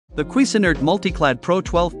The Cuisinart MultiClad Pro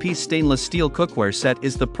 12-piece stainless steel cookware set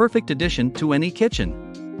is the perfect addition to any kitchen.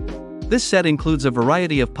 This set includes a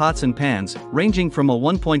variety of pots and pans, ranging from a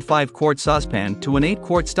 1.5-quart saucepan to an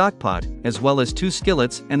 8-quart stock pot, as well as 2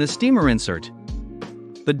 skillets and a steamer insert.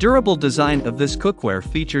 The durable design of this cookware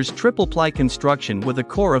features triple-ply construction with a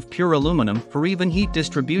core of pure aluminum for even heat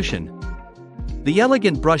distribution. The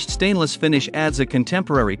elegant brushed stainless finish adds a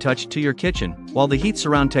contemporary touch to your kitchen, while the heat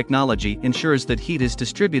surround technology ensures that heat is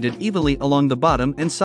distributed evenly along the bottom and side.